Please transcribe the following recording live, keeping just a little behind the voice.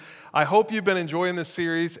I hope you've been enjoying this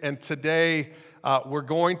series, and today we're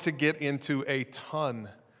going to get into a ton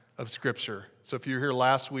of Scripture. So if you were here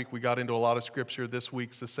last week, we got into a lot of Scripture. This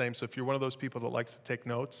week's the same. So if you're one of those people that likes to take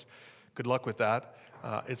notes, good luck with that.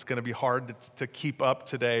 It's going to be hard to keep up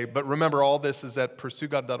today. But remember, all this is at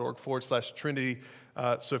pursuegod.org/Trinity.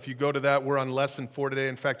 So if you go to that, we're on Lesson 4 today.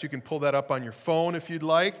 In fact, you can pull that up on your phone if you'd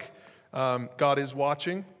like. God is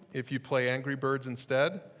watching if you play Angry Birds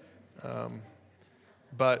instead.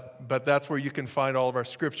 But that's where you can find all of our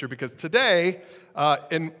Scripture, because today,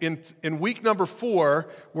 in week number 4,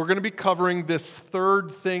 we're going to be covering this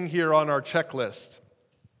third thing here on our checklist.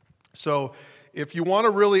 So if you want to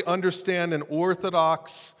really understand the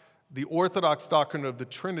Orthodox doctrine of the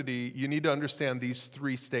Trinity, you need to understand these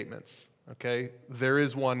 3 statements, okay? There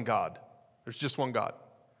is one God. There's just one God.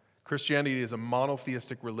 Christianity is a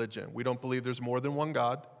monotheistic religion. We don't believe there's more than one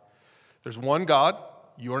God. There's one God.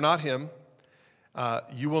 You are not Him.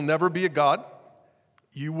 You will never be a God.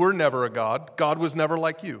 You were never a God. God was never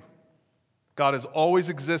like you. God has always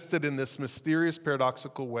existed in this mysterious,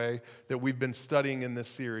 paradoxical way that we've been studying in this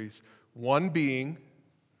series. One being,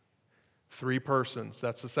 3 persons.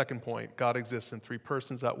 That's the second point. God exists in 3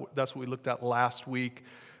 persons. That's what we looked at last week.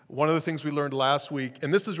 One of the things we learned last week,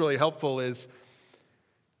 and this is really helpful, is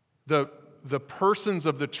the persons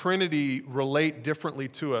of the Trinity relate differently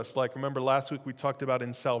to us. Like, remember last week we talked about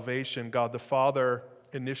in salvation, God the Father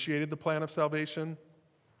initiated the plan of salvation.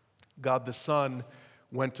 God the Son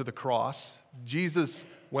went to the cross. Jesus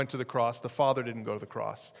went to the cross. The Father didn't go to the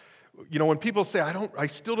cross. You know, when people say, I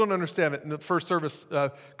still don't understand it. In the first service,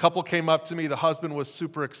 a couple came up to me. The husband was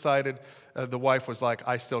super excited. The wife was like,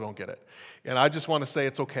 I still don't get it. And I just want to say,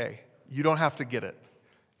 it's okay. You don't have to get it.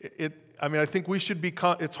 I think we should be,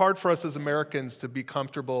 it's hard for us as Americans to be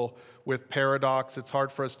comfortable with paradox. It's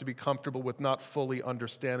hard for us to be comfortable with not fully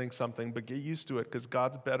understanding something, but get used to it, because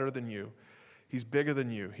God's better than you. He's bigger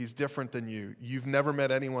than you. He's different than you. You've never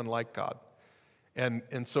met anyone like God.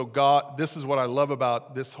 And so God, this is what I love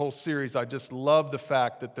about this whole series. I just love the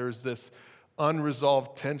fact that there's this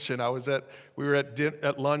unresolved tension. We were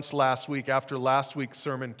at lunch last week after last week's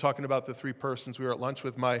sermon talking about the 3 persons. We were at lunch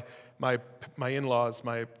with my in-laws,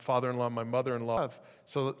 my father-in-law, my mother-in-law.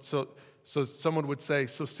 So someone would say,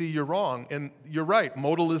 so see, you're wrong. And you're right,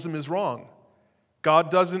 modalism is wrong.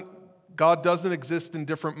 God doesn't exist in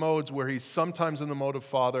different modes, where He's sometimes in the mode of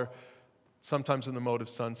Father, sometimes in the mode of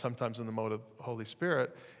Son, sometimes in the mode of Holy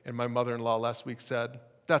Spirit. And my mother-in-law last week said,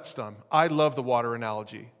 that's dumb. I love the water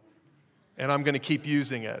analogy, and I'm going to keep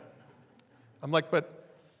using it. I'm like, but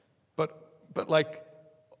like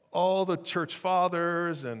all the church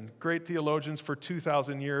fathers and great theologians for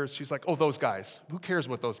 2,000 years, she's like, oh, those guys. Who cares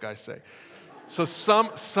what those guys say? So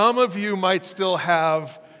some of you might still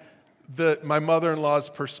have my mother-in-law's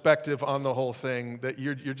perspective on the whole thing, that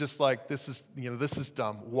you're just like, this is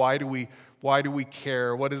dumb. Why do we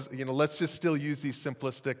care? Let's just still use these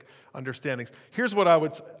simplistic understandings. Here's what I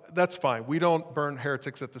would say. That's fine. We don't burn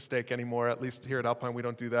heretics at the stake anymore. At least here at Alpine, we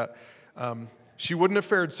don't do that. She wouldn't have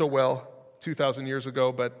fared so well 2,000 years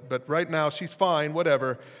ago, but right now she's fine,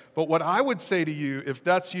 whatever. But what I would say to you, if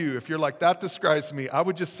that's you, if you're like, that describes me, I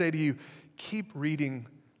would just say to you, keep reading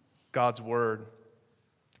God's Word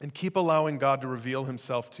and keep allowing God to reveal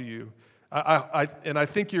Himself to you. I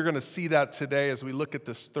think you're going to see that today as we look at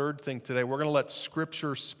this third thing today. We're going to let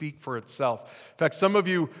Scripture speak for itself. In fact, some of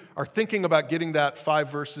you are thinking about getting that 5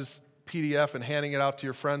 verses PDF and handing it out to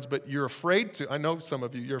your friends, but you're afraid to. I know some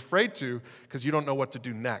of you, you're afraid to, because you don't know what to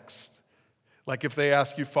do next. Like if they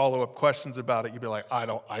ask you follow-up questions about it, you'd be like, I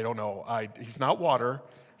don't know. He's not water.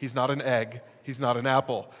 He's not an egg. He's not an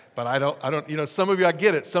apple. But I don't, some of you, I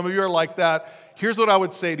get it. Some of you are like that. Here's what I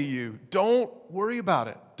would say to you. Don't worry about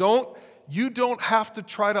it. You don't have to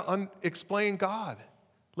try to explain God.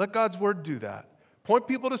 Let God's Word do that. Point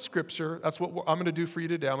people to Scripture. That's what I'm going to do for you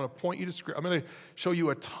today. I'm going to point you to Scripture. I'm going to show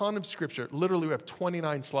you a ton of Scripture. Literally, we have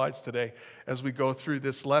 29 slides today as we go through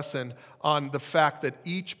this lesson on the fact that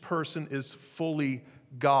each person is fully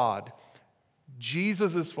God.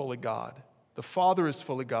 Jesus is fully God. The Father is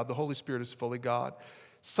fully God. The Holy Spirit is fully God.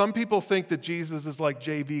 Some people think that Jesus is like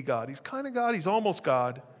JV God. He's kind of God. He's almost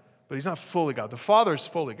God, but He's not fully God. The Father is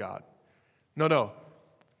fully God. No.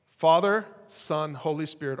 Father, Son, Holy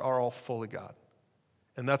Spirit are all fully God.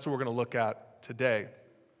 And that's what we're going to look at today.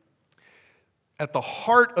 At the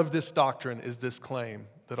heart of this doctrine is this claim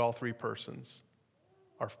that all 3 persons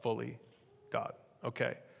are fully God.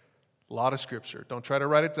 Okay. A lot of Scripture. Don't try to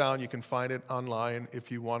write it down. You can find it online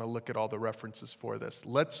if you want to look at all the references for this.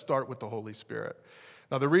 Let's start with the Holy Spirit.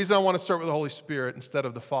 Now, the reason I want to start with the Holy Spirit instead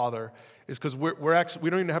of the Father is because we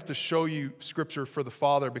don't even have to show you Scripture for the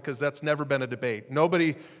Father, because that's never been a debate.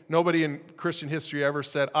 Nobody in Christian history ever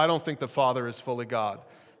said, I don't think the Father is fully God.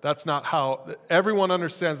 That's not how. Everyone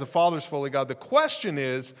understands the Father is fully God. The question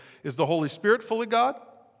is the Holy Spirit fully God?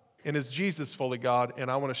 And is Jesus fully God?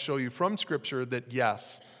 And I want to show you from Scripture that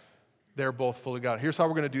yes, they're both fully God. Here's how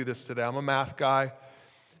we're going to do this today. I'm a math guy.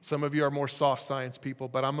 Some of you are more soft science people,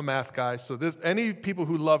 but I'm a math guy. So any people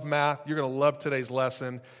who love math, you're going to love today's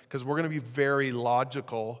lesson, because we're going to be very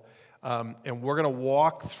logical, and we're going to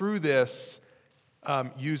walk through this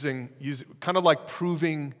using kind of like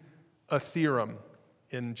proving a theorem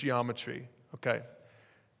in geometry. Okay,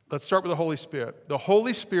 let's start with the Holy Spirit. The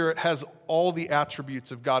Holy Spirit has all the attributes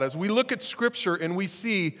of God. As we look at Scripture and we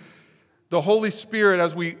see the Holy Spirit,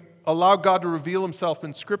 as we allow God to reveal Himself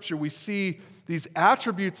in Scripture, we see these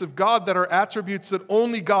attributes of God that are attributes that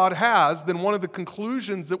only God has. Then one of the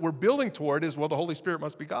conclusions that we're building toward is, well, the Holy Spirit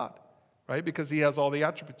must be God, right? Because He has all the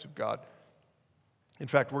attributes of God. In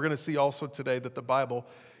fact, we're going to see also today that the Bible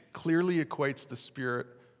clearly equates the Spirit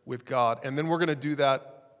with God. And then we're going to do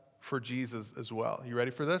that for Jesus as well. You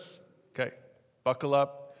ready for this? Okay, buckle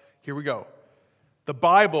up. Here we go. The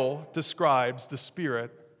Bible describes the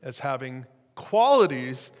Spirit as having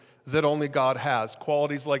qualities that only God has.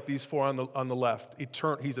 Qualities like these four on the left.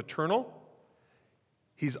 He's eternal.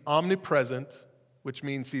 He's omnipresent, which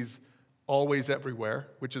means He's always everywhere,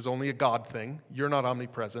 which is only a God thing. You're not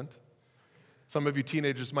omnipresent. Some of you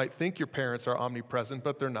teenagers might think your parents are omnipresent,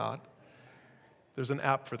 but they're not. There's an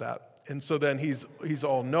app for that. And so then He's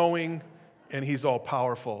all-knowing, and He's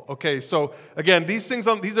all-powerful. Okay, so again, these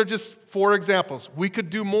are just 4 examples. We could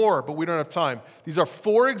do more, but we don't have time. These are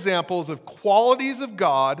 4 examples of qualities of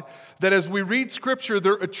God that as we read Scripture,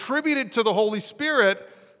 they're attributed to the Holy Spirit,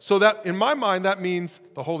 so that, in my mind, that means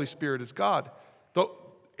the Holy Spirit is God. The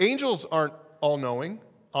angels aren't all-knowing,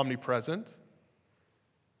 omnipresent.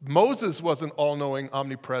 Moses wasn't all-knowing,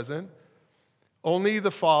 omnipresent. Only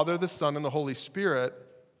the Father, the Son, and the Holy Spirit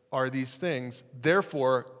are these things.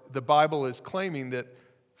 Therefore, the Bible is claiming that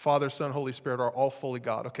Father, Son, Holy Spirit are all fully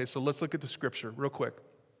God. Okay, so let's look at the Scripture real quick.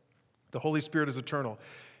 The Holy Spirit is eternal.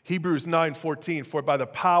 Hebrews 9:14, for by the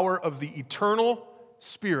power of the eternal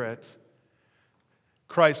Spirit,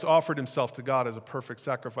 Christ offered Himself to God as a perfect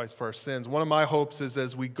sacrifice for our sins. One of my hopes is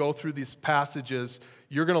as we go through these passages,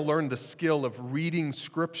 you're going to learn the skill of reading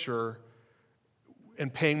Scripture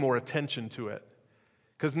and paying more attention to it.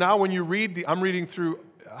 Because now when you read I'm reading through,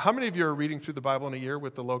 how many of you are reading through the Bible in a year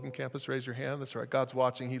with the Logan Campus? Raise your hand. That's right. God's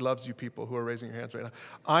watching. He loves you people who are raising your hands right now.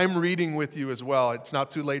 I'm reading with you as well. It's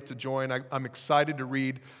not too late to join. I'm excited to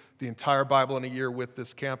read the entire Bible in a year with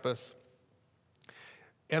this campus.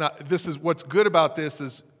 And this is what's good about this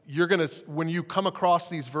is when you come across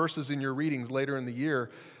these verses in your readings later in the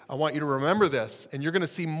year, I want you to remember this, and you're going to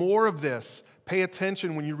see more of this. Pay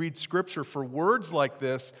attention when you read Scripture for words like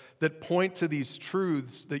this that point to these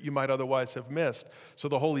truths that you might otherwise have missed. So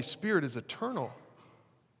the Holy Spirit is eternal.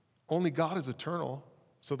 Only God is eternal,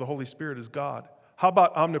 so the Holy Spirit is God. How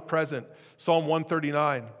about omnipresent? Psalm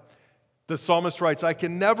 139. The psalmist writes, I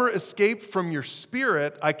can never escape from your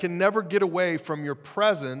Spirit. I can never get away from your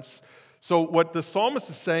presence. So what the psalmist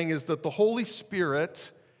is saying is that the Holy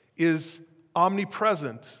Spirit is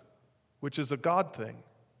omnipresent, which is a God thing.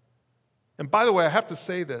 And by the way, I have to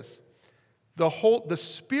say this. The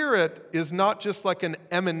Spirit is not just like an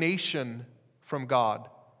emanation from God.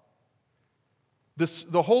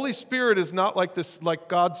 The Holy Spirit is not like this, like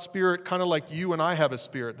God's Spirit, kind of like you and I have a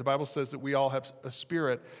spirit. The Bible says that we all have a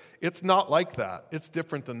spirit. It's not like that. It's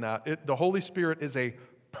different than that. The Holy Spirit is a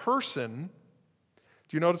person.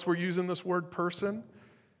 Do you notice we're using this word person?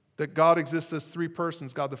 That God exists as 3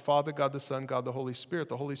 persons, God the Father, God the Son, God the Holy Spirit.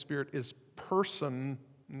 The Holy Spirit is personal.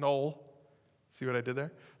 See what I did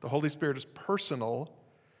there? The Holy Spirit is personal.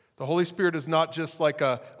 The Holy Spirit is not just like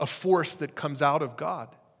a force that comes out of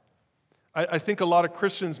God. I think a lot of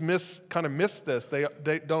Christians miss this.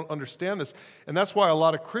 They don't understand this. And that's why a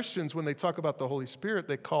lot of Christians, when they talk about the Holy Spirit,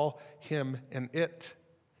 they call Him an it.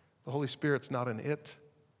 The Holy Spirit's not an it.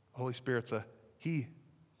 The Holy Spirit's a He.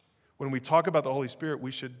 When we talk about the Holy Spirit,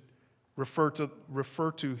 we should refer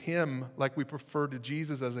to Him like we refer to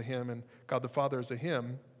Jesus as a Him and God the Father as a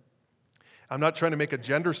Him. I'm not trying to make a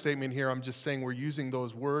gender statement here. I'm just saying we're using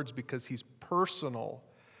those words because He's personal,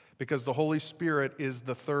 because the Holy Spirit is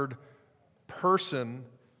the 3rd person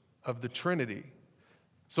of the Trinity.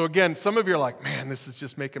 So again, some of you are like, man, this is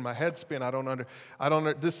just making my head spin.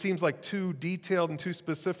 This seems like too detailed and too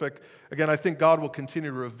specific. Again, I think God will continue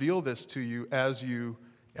to reveal this to you as you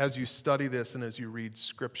study this and as you read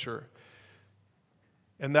Scripture.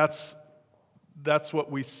 And that's that's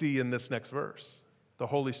what we see in this next verse. The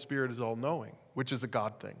Holy Spirit is all-knowing, which is a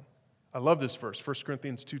God thing. I love this verse, 1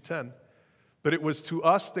 Corinthians 2:10. But it was to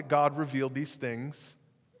us that God revealed these things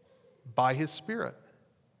by His Spirit.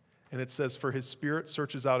 And it says, for His Spirit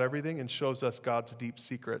searches out everything and shows us God's deep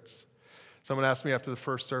secrets. Someone asked me after the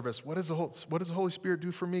first service, what does the Holy Spirit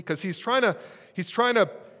do for me? Because he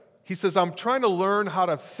says, I'm trying to learn how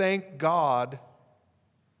to thank God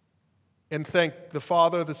and thank the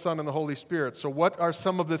Father, the Son, and the Holy Spirit. So what are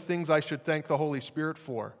some of the things I should thank the Holy Spirit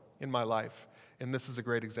for in my life? And this is a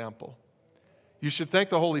great example. You should thank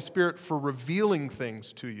the Holy Spirit for revealing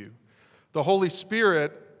things to you. The Holy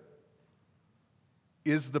Spirit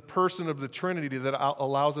is the person of the Trinity that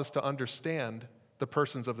allows us to understand the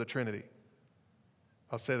persons of the Trinity.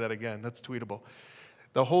 I'll say that again. That's tweetable.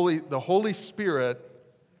 The Holy Spirit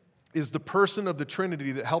is the person of the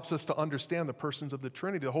Trinity that helps us to understand the persons of the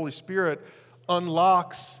Trinity. The Holy Spirit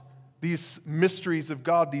unlocks these mysteries of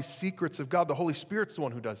God, these secrets of God. The Holy Spirit's the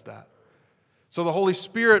one who does that. So the Holy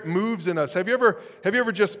Spirit moves in us. Have you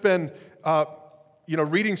ever just been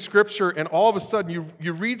reading Scripture, and all of a sudden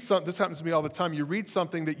you read something? This happens to me all the time. You read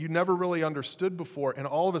something that you never really understood before, and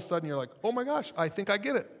all of a sudden you're like, oh my gosh, I think I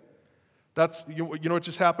get it. That's you know what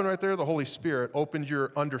just happened right there? The Holy Spirit opened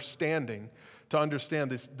your understanding to understand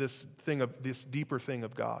this deeper thing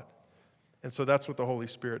of God. And so that's what the Holy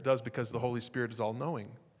Spirit does, because the Holy Spirit is all-knowing,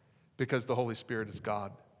 because the Holy Spirit is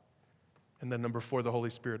God. And then number 4, the Holy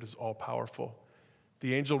Spirit is all-powerful.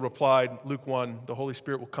 The angel replied, Luke 1, the Holy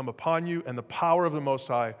Spirit will come upon you, and the power of the Most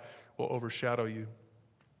High will overshadow you.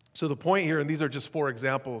 So the point here, and these are just 4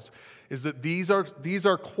 examples, is that these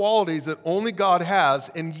are qualities that only God has,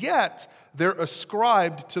 and yet they're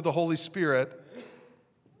ascribed to the Holy Spirit,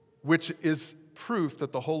 which is proof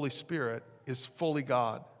that the Holy Spirit is fully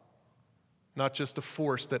God, not just a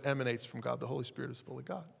force that emanates from God. The Holy Spirit is fully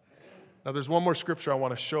God. Now there's one more scripture I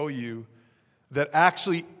want to show you that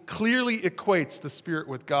actually clearly equates the Spirit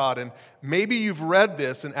with God. And maybe you've read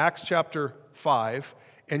this in Acts chapter 5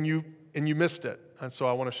 and you missed it. And so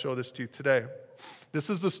I want to show this to you today. This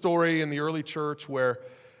is the story in the early church where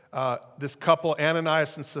this couple,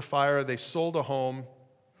 Ananias and Sapphira, they sold a home,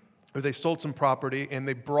 or they sold some property, and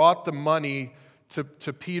they brought the money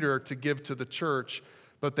to Peter to give to the church,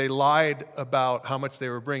 but they lied about how much they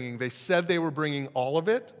were bringing. They said they were bringing all of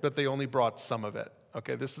it, but they only brought some of it.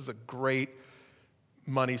 Okay, this is a great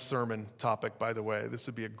money sermon topic, by the way. This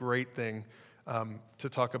would be a great thing to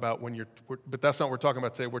talk about but that's not what we're talking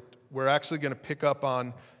about today. We're actually going to pick up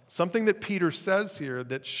on something that Peter says here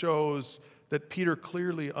that shows that Peter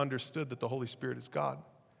clearly understood that the Holy Spirit is God.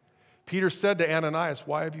 Peter said to Ananias,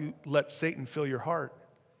 why have you let Satan fill your heart?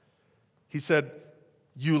 He said,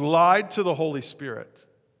 you lied to the Holy Spirit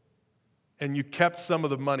and you kept some of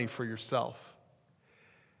the money for yourself.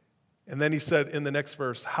 And then he said in the next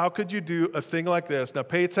verse, how could you do a thing like this? Now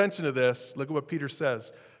pay attention to this. Look at what Peter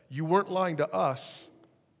says. You weren't lying to us,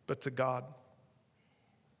 but to God.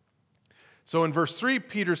 So in verse 3,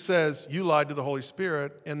 Peter says, you lied to the Holy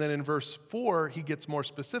Spirit. And then in verse 4, he gets more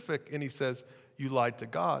specific and he says, you lied to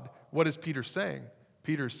God. What is Peter saying?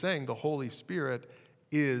 Peter's saying the Holy Spirit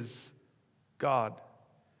is God.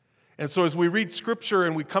 And so as we read Scripture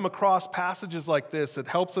and we come across passages like this, it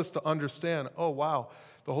helps us to understand, oh wow,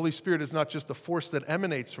 the Holy Spirit is not just a force that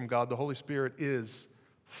emanates from God. The Holy Spirit is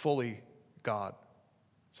fully God.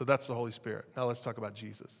 So that's the Holy Spirit. Now let's talk about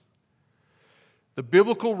Jesus. The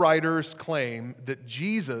biblical writers claim that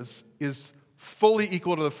Jesus is fully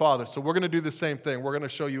equal to the Father. So we're going to do the same thing. We're going to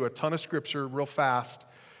show you a ton of Scripture real fast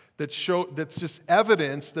that's just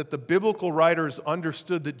evidence that the biblical writers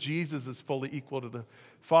understood that Jesus is fully equal to the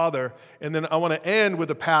Father. And then I want to end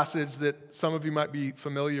with a passage that some of you might be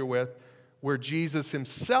familiar with, where Jesus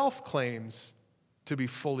himself claims to be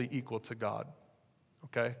fully equal to God.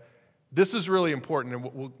 Okay? This is really important,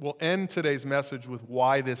 and we'll end today's message with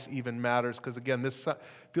why this even matters, because again, this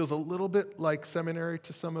feels a little bit like seminary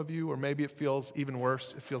to some of you, or maybe it feels even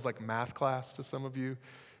worse. It feels like math class to some of you,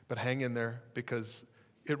 but hang in there, because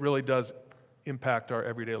it really does impact our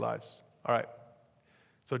everyday lives. All right.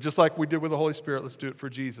 So just like we did with the Holy Spirit, let's do it for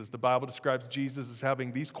Jesus. The Bible describes Jesus as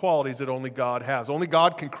having these qualities that only God has. Only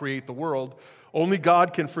God can create the world. Only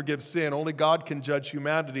God can forgive sin. Only God can judge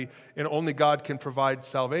humanity. And only God can provide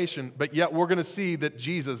salvation. But yet we're going to see that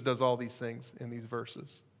Jesus does all these things in these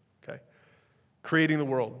verses. Okay? Creating the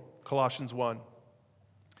world. Colossians 1.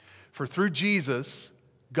 For through Jesus,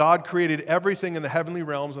 God created everything in the heavenly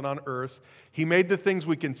realms and on earth. He made the things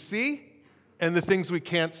we can see and the things we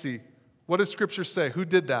can't see. What does Scripture say? Who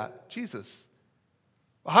did that? Jesus.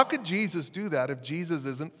 How could Jesus do that if Jesus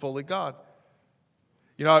isn't fully God?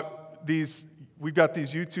 You know, we've got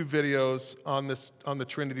these YouTube videos on the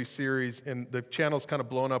Trinity series, and the channel's kind of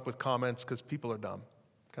blown up with comments because people are dumb.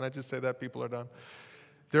 Can I just say that? People are dumb.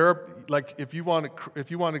 There are, like, if you want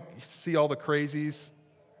to see all the crazies,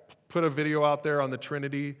 put a video out there on the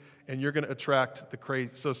Trinity, and you're going to attract the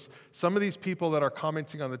crazy. So some of these people that are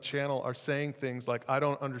commenting on the channel are saying things like, I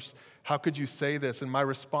don't understand, how could you say this? And my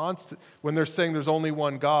response to, when they're saying there's only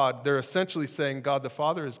one God, they're essentially saying God the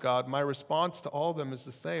Father is God. My response to all of them is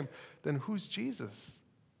the same. Then who's Jesus?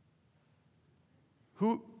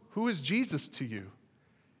 Who is Jesus to you?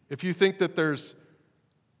 If you think that there's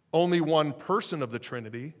only one person of the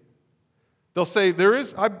Trinity, they'll say,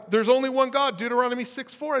 there's only one God, Deuteronomy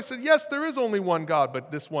 6:4. I said, yes, there is only one God,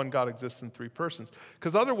 but this one God exists in three persons.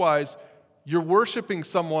 Because otherwise, you're worshiping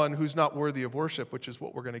someone who's not worthy of worship, which is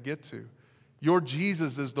what we're going to get to. Your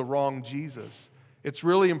Jesus is the wrong Jesus. It's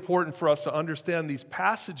really important for us to understand these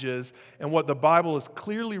passages and what the Bible is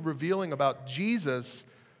clearly revealing about Jesus,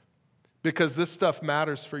 because this stuff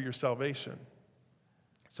matters for your salvation.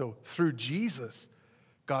 So through Jesus,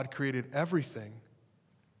 God created everything.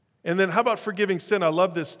 And then how about forgiving sin? I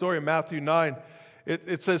love this story in Matthew 9.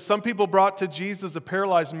 It says, some people brought to Jesus a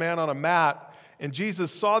paralyzed man on a mat, and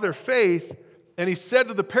Jesus saw their faith, and he said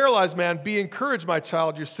to the paralyzed man, be encouraged, my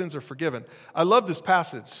child, your sins are forgiven. I love this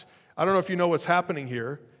passage. I don't know if you know what's happening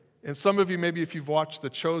here. And some of you, maybe if you've watched The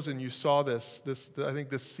Chosen, you saw this. I think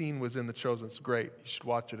this scene was in The Chosen. It's great. You should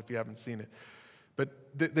watch it if you haven't seen it. But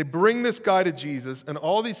they bring this guy to Jesus, and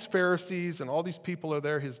all these Pharisees and all these people are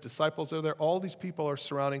there. His disciples are there. All these people are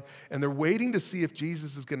surrounding, and they're waiting to see if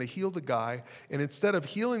Jesus is going to heal the guy. And instead of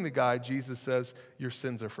healing the guy, Jesus says, your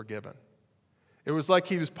sins are forgiven. It was like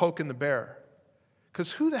he was poking the bear.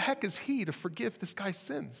 Because who the heck is he to forgive this guy's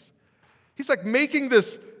sins? He's like making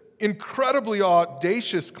this incredibly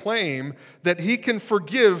audacious claim that he can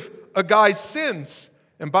forgive a guy's sins.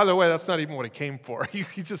 And by the way, that's not even what he came for.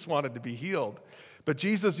 He just wanted to be healed. But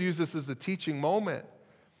Jesus used this as a teaching moment.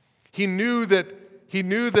 He knew that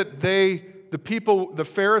the people, the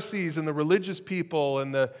Pharisees and the religious people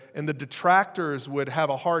and the detractors would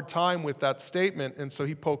have a hard time with that statement, and so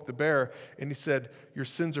he poked the bear and he said, your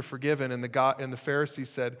sins are forgiven. And the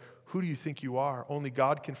Pharisees said, who do you think you are? Only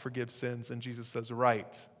God can forgive sins. And Jesus says,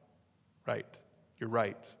 right, you're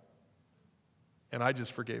right. And I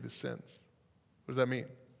just forgave his sins. What does that mean?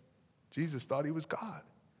 Jesus thought he was God.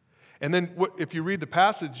 And then if you read the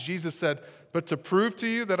passage, Jesus said, but to prove to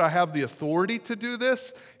you that I have the authority to do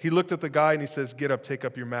this, he looked at the guy and he says, get up, take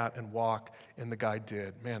up your mat, and walk. And the guy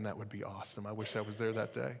did. Man, that would be awesome. I wish I was there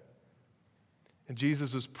that day. And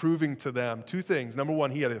Jesus was proving to them two things. Number one,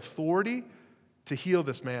 he had authority to heal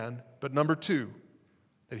this man. But number two,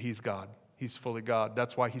 that he's God. He's fully God.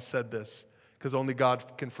 That's why he said this, because only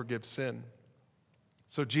God can forgive sin.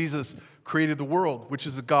 So Jesus created the world, which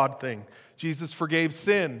is a God thing. Jesus forgave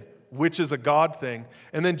sin, which is a God thing.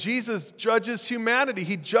 And then Jesus judges humanity.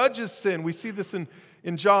 He judges sin. We see this in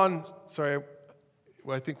John. Sorry,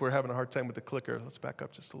 I think we're having a hard time with the clicker. Let's back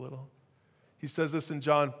up just a little. He says this in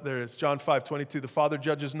John 5:22. The Father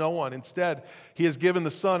judges no one. Instead, he has given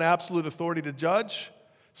the Son absolute authority to judge,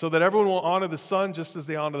 so that everyone will honor the Son just as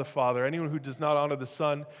they honor the Father. Anyone who does not honor the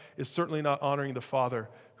Son is certainly not honoring the Father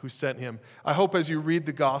who sent him. I hope as you read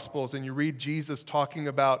the Gospels and you read Jesus talking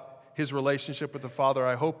about his relationship with the Father,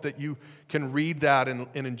 I hope that you can read that and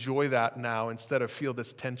enjoy that now instead of feel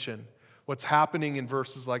this tension. What's happening in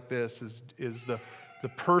verses like this is the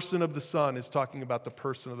person of the Son is talking about the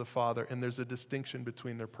person of the Father, and there's a distinction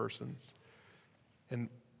between their persons. And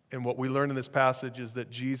what we learn in this passage is that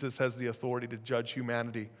Jesus has the authority to judge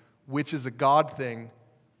humanity, which is a God thing,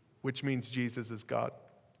 which means Jesus is God.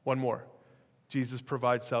 One more. Jesus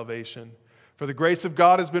provides salvation. For the grace of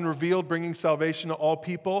God has been revealed, bringing salvation to all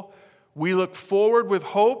people. We look forward with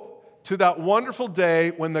hope to that wonderful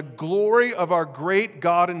day when the glory of our great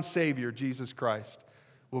God and Savior, Jesus Christ,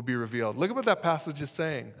 will be revealed. Look at what that passage is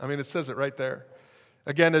saying. I mean, it says it right there.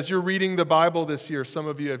 Again, as you're reading the Bible this year, some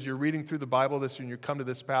of you, as you're reading through the Bible this year and you come to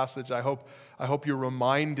this passage, I hope you're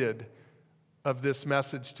reminded of this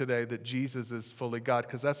message today that Jesus is fully God,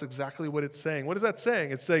 because that's exactly what it's saying. What is that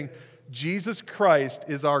saying? It's saying Jesus Christ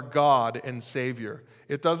is our God and Savior.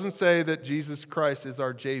 It doesn't say that Jesus Christ is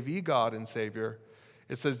our JV God and Savior.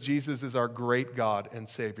 It says Jesus is our great God and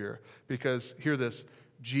Savior, because, hear this,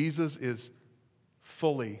 Jesus is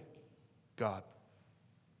fully God.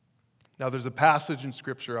 Now, there's a passage in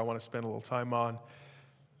Scripture I want to spend a little time on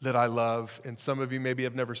that I love, and some of you maybe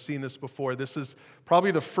have never seen this before. This is probably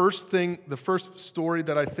the first story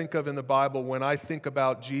that I think of in the Bible when I think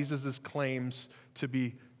about Jesus' claims to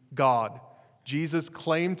be God. Jesus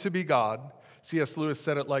claimed to be God. C.S. Lewis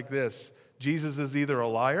said it like this: Jesus is either a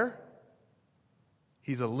liar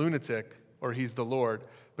he's a lunatic or he's the Lord.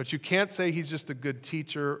 But you can't say he's just a good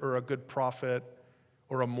teacher or a good prophet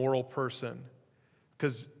or a moral person.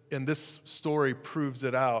 And this story proves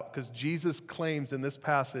it out, because Jesus claims in this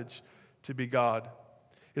passage to be God.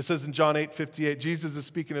 It says in John 8:58, Jesus is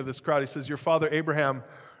speaking to this crowd. He says, "Your father Abraham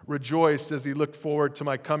rejoiced as he looked forward to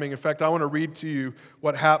my coming." In fact, I want to read to you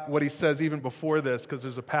what he says even before this, because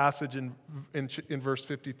there's a passage in verse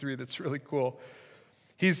 53 that's really cool.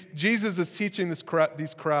 Jesus is teaching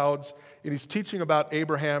these crowds, and he's teaching about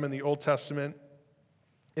Abraham in the Old Testament.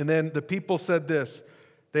 And then the people said this.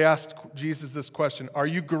 They asked Jesus this question: "Are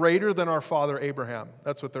you greater than our father Abraham?"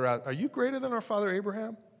 That's what they're asking. Are you greater than our father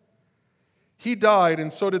Abraham? He died,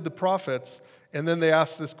 and so did the prophets. And then they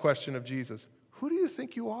asked this question of Jesus: "Who do you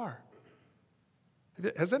think you are?"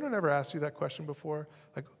 Has anyone ever asked you that question before?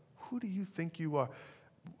 Like, who do you think you are?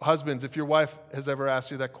 Husbands, if your wife has ever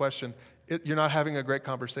asked you that question, you're not having a great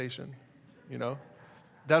conversation, you know?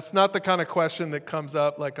 That's not the kind of question that comes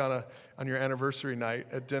up like on your anniversary night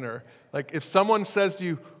at dinner. Like, if someone says to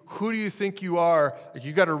you, "Who do you think you are?" Like,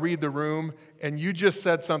 you got to read the room, and you just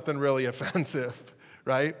said something really offensive,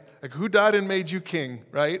 right? Like, who died and made you king,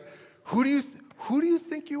 right? Who do you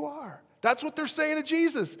think you are? That's what they're saying to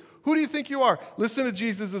Jesus. Who do you think you are? Listen to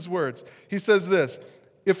Jesus' words. He says this: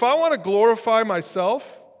 "If I want to glorify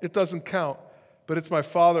myself, it doesn't count, but it's my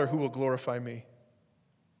Father who will glorify me."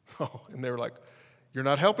 Oh, and they were like, "You're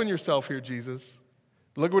not helping yourself here, Jesus."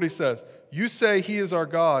 Look what he says. "You say he is our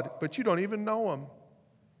God, but you don't even know him.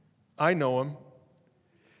 I know him.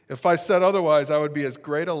 If I said otherwise, I would be as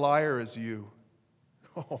great a liar as you."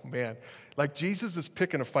 Oh, man. Like, Jesus is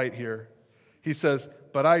picking a fight here. He says,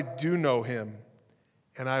 "But I do know him,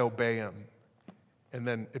 and I obey him." And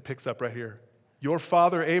then it picks up right here. "Your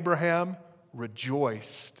father Abraham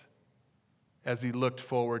rejoiced as he looked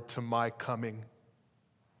forward to my coming.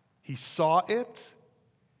 He saw it,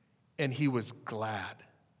 and he was glad."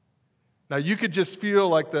 Now, you could just feel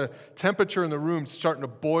like the temperature in the room starting to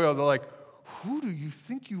boil. They're like, "Who do you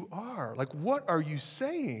think you are? Like, what are you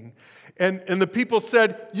saying?" And the people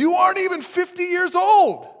said, "You aren't even 50 years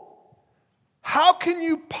old. How can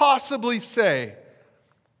you possibly say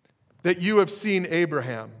that you have seen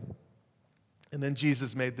Abraham?" And then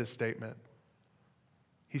Jesus made this statement.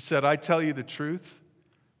 He said, "I tell you the truth,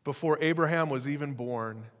 before Abraham was even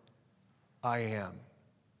born, I am."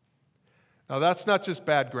 Now, that's not just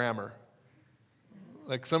bad grammar.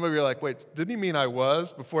 Like, some of you are like, "Wait, didn't he mean I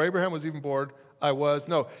was? Before Abraham was even born, I was?"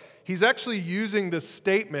 No, he's actually using this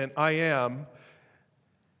statement, "I am,"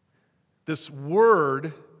 this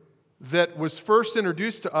word that was first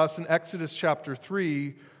introduced to us in Exodus chapter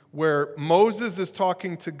 3, where Moses is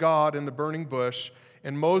talking to God in the burning bush,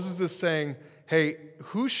 and Moses is saying, "Hey,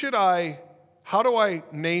 how do I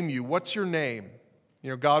name you? What's your name?" You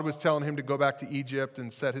know, God was telling him to go back to Egypt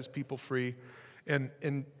and set his people free.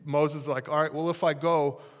 And Moses is like, "All right, well, if I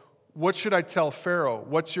go, what should I tell Pharaoh?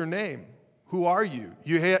 What's your name? Who are you?"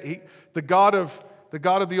 The God of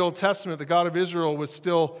the Old Testament, the God of Israel, was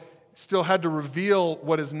still had to reveal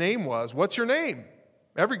what his name was. "What's your name?"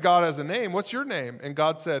 Every God has a name. "What's your name?" And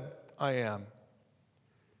God said, "I am.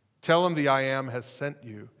 Tell him the I am has sent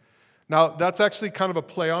you." Now, that's actually kind of a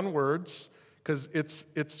play on words, because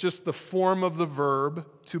it's just the form of the verb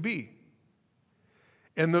to be.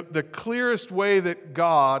 And the clearest way that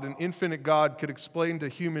God, an infinite God, could explain to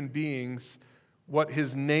human beings what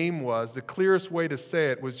his name was, the clearest way to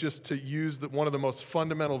say it was just to use one of the most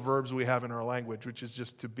fundamental verbs we have in our language, which is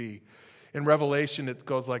just to be. In Revelation, it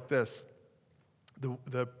goes like this.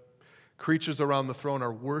 The creatures around the throne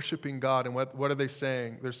are worshiping God, and what are they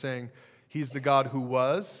saying? They're saying, "He's the God who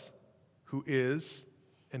was, who is,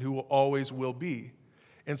 and who always will be."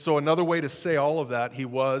 And so another way to say all of that, he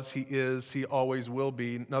was, he is, he always will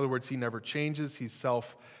be. In other words, he never changes. He's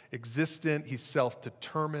self-existent. He's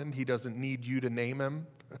self-determined. He doesn't need you to name him.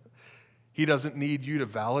 He doesn't need you to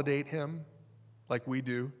validate him like we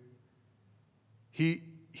do.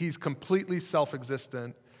 He's completely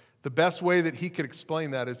self-existent. The best way that he could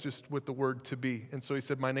explain that is just with the word "to be." And so he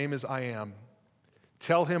said, "My name is I am.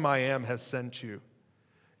 Tell him I am has sent you."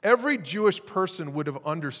 Every Jewish person would have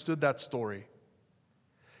understood that story.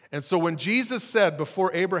 And so when Jesus said,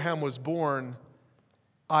 "Before Abraham was born,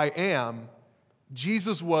 I am,"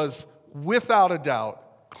 Jesus was without a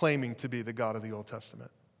doubt claiming to be the God of the Old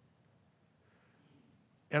Testament.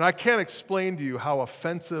 And I can't explain to you how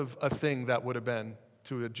offensive a thing that would have been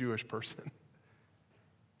to a Jewish person.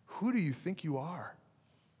 "Who do you think you are?"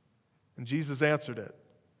 And Jesus answered it.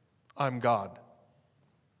 "I'm God.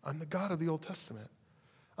 I'm the God of the Old Testament.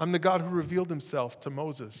 I'm the God who revealed himself to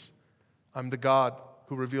Moses. I'm the God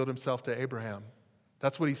who revealed himself to Abraham."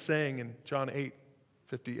 That's what he's saying in John 8.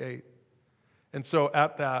 58. And so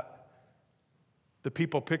at that, the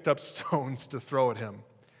people picked up stones to throw at him.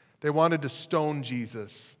 They wanted to stone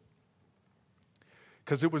Jesus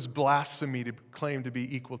because it was blasphemy to claim to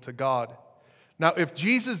be equal to God. Now, if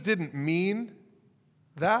Jesus didn't mean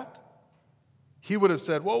that, he would have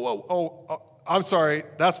said, I'm sorry,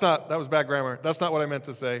 that was bad grammar. That's not what I meant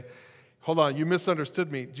to say. Hold on, you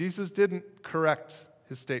misunderstood me. Jesus didn't correct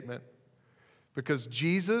his statement because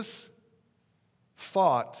Jesus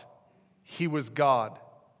thought he was God.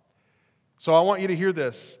 So I want you to hear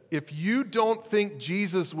this. If you don't think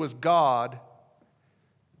Jesus was God,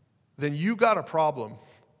 then you got a problem.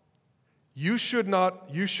 You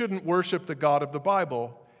shouldn't worship the God of the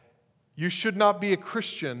Bible. You should not be a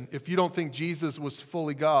Christian if you don't think Jesus was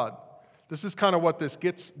fully God. This is kind of what this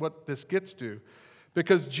gets to.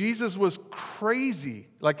 Because Jesus was crazy.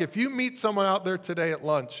 Like if you meet someone out there today at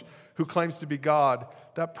lunch who claims to be God,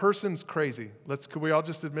 that person's crazy. Can we all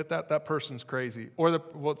just admit that? That person's crazy. Or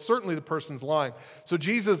certainly the person's lying. So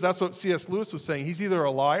Jesus, that's what C.S. Lewis was saying. He's either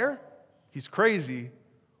a liar, he's crazy,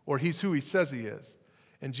 or he's who he says he is.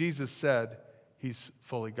 And Jesus said he's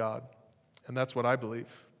fully God. And that's what I believe,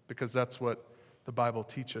 because that's what the Bible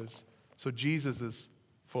teaches. So Jesus is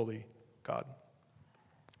fully God.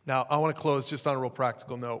 Now, I want to close just on a real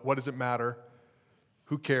practical note. What does it matter?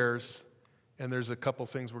 Who cares? And there's a couple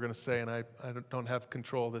things we're going to say, and I don't have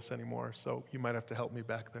control of this anymore, so you might have to help me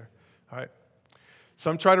back there. All right. So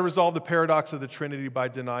I'm trying to resolve the paradox of the Trinity by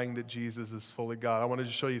denying that Jesus is fully God. I wanted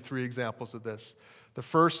to show you 3 examples of this. The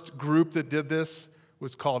first group that did this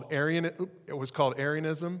was called Arianism.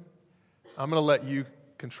 I'm going to let you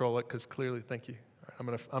control it because clearly, thank you. All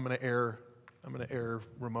right, I'm going to error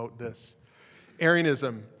remote this.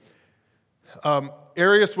 Arianism.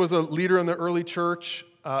 Arius was a leader in the early church,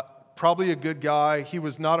 probably a good guy. He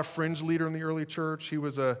was not a fringe leader in the early church. He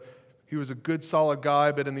was a good, solid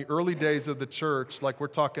guy, but in the early days of the church, like we're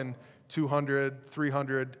talking 200,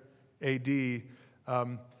 300 AD,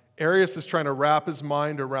 Arius is trying to wrap his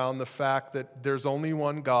mind around the fact that there's only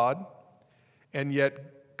one God, and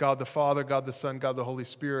yet God the Father, God the Son, God the Holy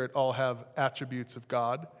Spirit all have attributes of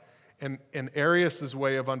God. And Arius'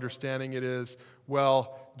 way of understanding it is,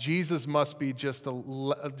 well, Jesus must be just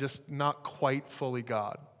not quite fully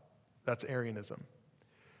God. That's Arianism.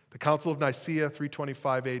 The Council of Nicaea,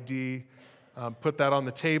 325 AD, put that on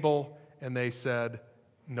the table, and they said,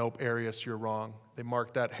 nope, Arius, you're wrong. They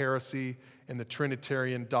marked that heresy, and the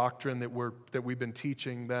Trinitarian doctrine that we've been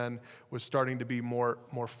teaching then was starting to be more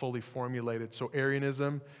fully formulated. So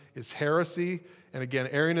Arianism is heresy, and again,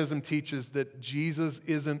 Arianism teaches that Jesus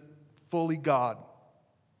isn't fully God.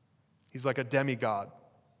 He's like a demigod.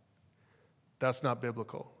 That's not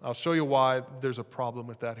biblical. I'll show you why there's a problem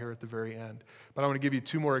with that here at the very end. But I want to give you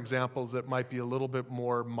 2 more examples that might be a little bit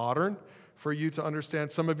more modern for you to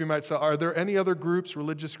understand. Some of you might say, are there any other groups,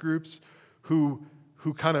 religious groups, who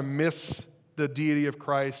kind of miss the deity of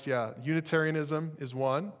Christ? Yeah, Unitarianism is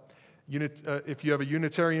one. If you have a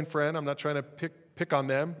Unitarian friend, I'm not trying to pick on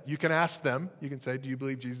them. You can ask them. You can say, do you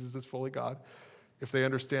believe Jesus is fully God? If they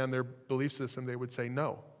understand their belief system, they would say,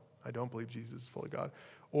 no, I don't believe Jesus is fully God.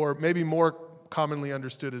 Or maybe more commonly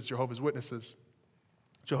understood as Jehovah's Witnesses.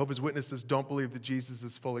 Jehovah's Witnesses don't believe that Jesus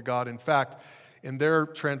is fully God. In fact, in their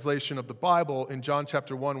translation of the Bible, in John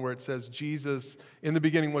chapter 1, where it says Jesus, in the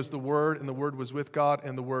beginning was the Word, and the Word was with God,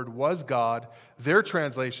 and the Word was God, their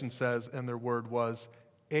translation says, and their Word was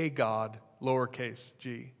a God, lowercase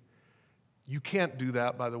g. You can't do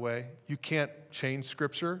that, by the way. You can't change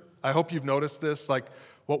Scripture. I hope you've noticed this. Like,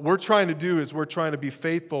 what we're trying to do is we're trying to be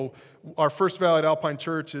faithful. Our First Valley at Alpine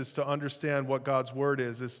Church is to understand what God's Word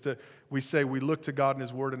is we say we look to God and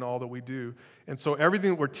His Word in all that we do. And so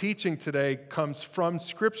everything that we're teaching today comes from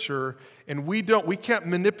Scripture, and we can't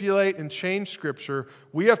manipulate and change Scripture.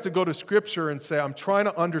 We have to go to Scripture and say, I'm trying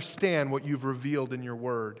to understand what you've revealed in your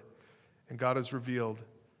Word. And God has revealed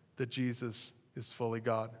that Jesus is fully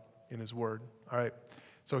God in His Word. All right.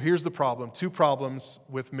 So here's the problem. 2 problems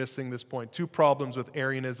with missing this point. 2 problems with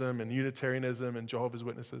Arianism and Unitarianism and Jehovah's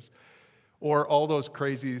Witnesses. Or all those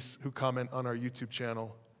crazies who comment on our YouTube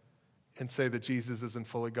channel and say that Jesus isn't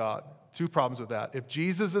fully God. 2 problems with that. If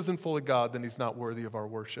Jesus isn't fully God, then He's not worthy of our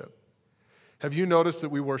worship. Have you noticed that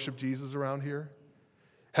we worship Jesus around here?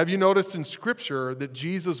 Have you noticed in Scripture that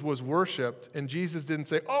Jesus was worshiped and Jesus didn't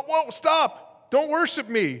say, oh, whoa, stop. Don't worship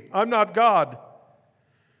me. I'm not God.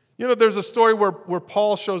 You know, there's a story where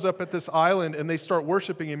Paul shows up at this island and they start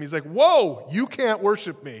worshiping him. He's like, whoa, you can't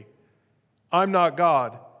worship me. I'm not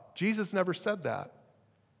God. Jesus never said that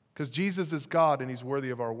because Jesus is God and He's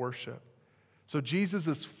worthy of our worship. So Jesus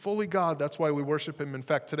is fully God. That's why we worship Him. In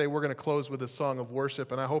fact, today we're going to close with a song of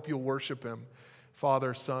worship, and I hope you'll worship Him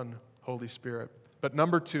Father, Son, Holy Spirit. But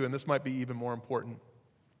number two, and this might be even more important,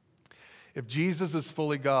 if Jesus is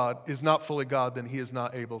not fully God, then he is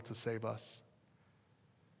not able to save us.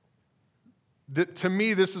 To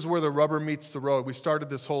me, this is where the rubber meets the road. We started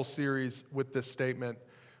this whole series with this statement.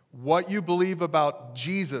 What you believe about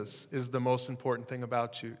Jesus is the most important thing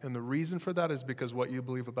about you. And the reason for that is because what you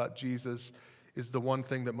believe about Jesus is the one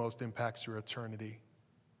thing that most impacts your eternity.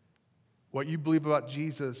 What you believe about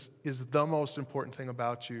Jesus is the most important thing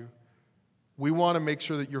about you. We want to make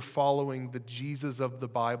sure that you're following the Jesus of the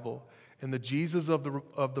Bible. And the Jesus of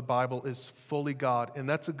the Bible is fully God. And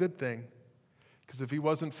that's a good thing. Because if he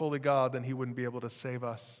wasn't fully God, then he wouldn't be able to save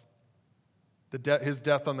us. His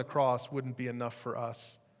death on the cross wouldn't be enough for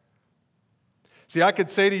us. See, I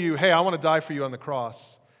could say to you, hey, I want to die for you on the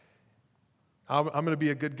cross. I'm going to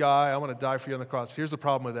be a good guy. I want to die for you on the cross. Here's the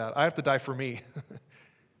problem with that. I have to die for me.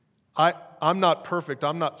 I'm not perfect.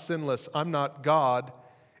 I'm not sinless. I'm not God.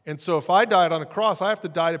 And so if I died on a cross, I have to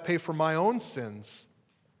die to pay for my own sins.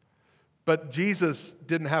 But Jesus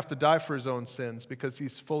didn't have to die for his own sins because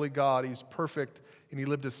he's fully God, he's perfect, and he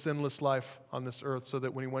lived a sinless life on this earth so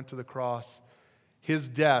that when he went to the cross, his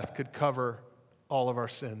death could cover all of our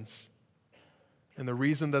sins. And the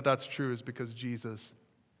reason that that's true is because Jesus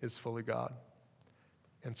is fully God.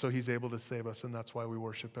 And so he's able to save us, and that's why we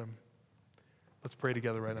worship him. Let's pray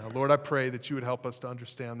together right now. Lord, I pray that you would help us to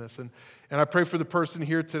understand this. And I pray for the person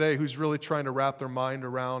here today who's really trying to wrap their mind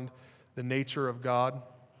around the nature of God.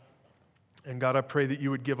 And God, I pray that you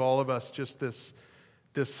would give all of us just this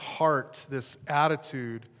heart, this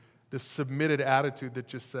attitude, this submitted attitude that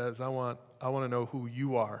just says, I want to know who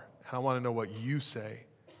you are, and I want to know what you say.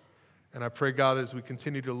 And I pray, God, as we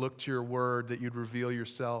continue to look to your word, that you'd reveal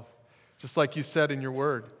yourself. Just like you said in your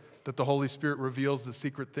word, that the Holy Spirit reveals the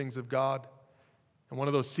secret things of God. And one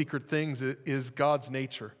of those secret things is God's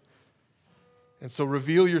nature. And so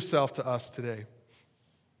reveal yourself to us today.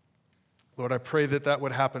 Lord, I pray that that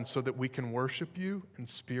would happen so that we can worship you in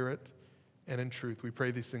spirit and in truth. We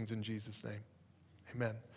pray these things in Jesus' name. Amen.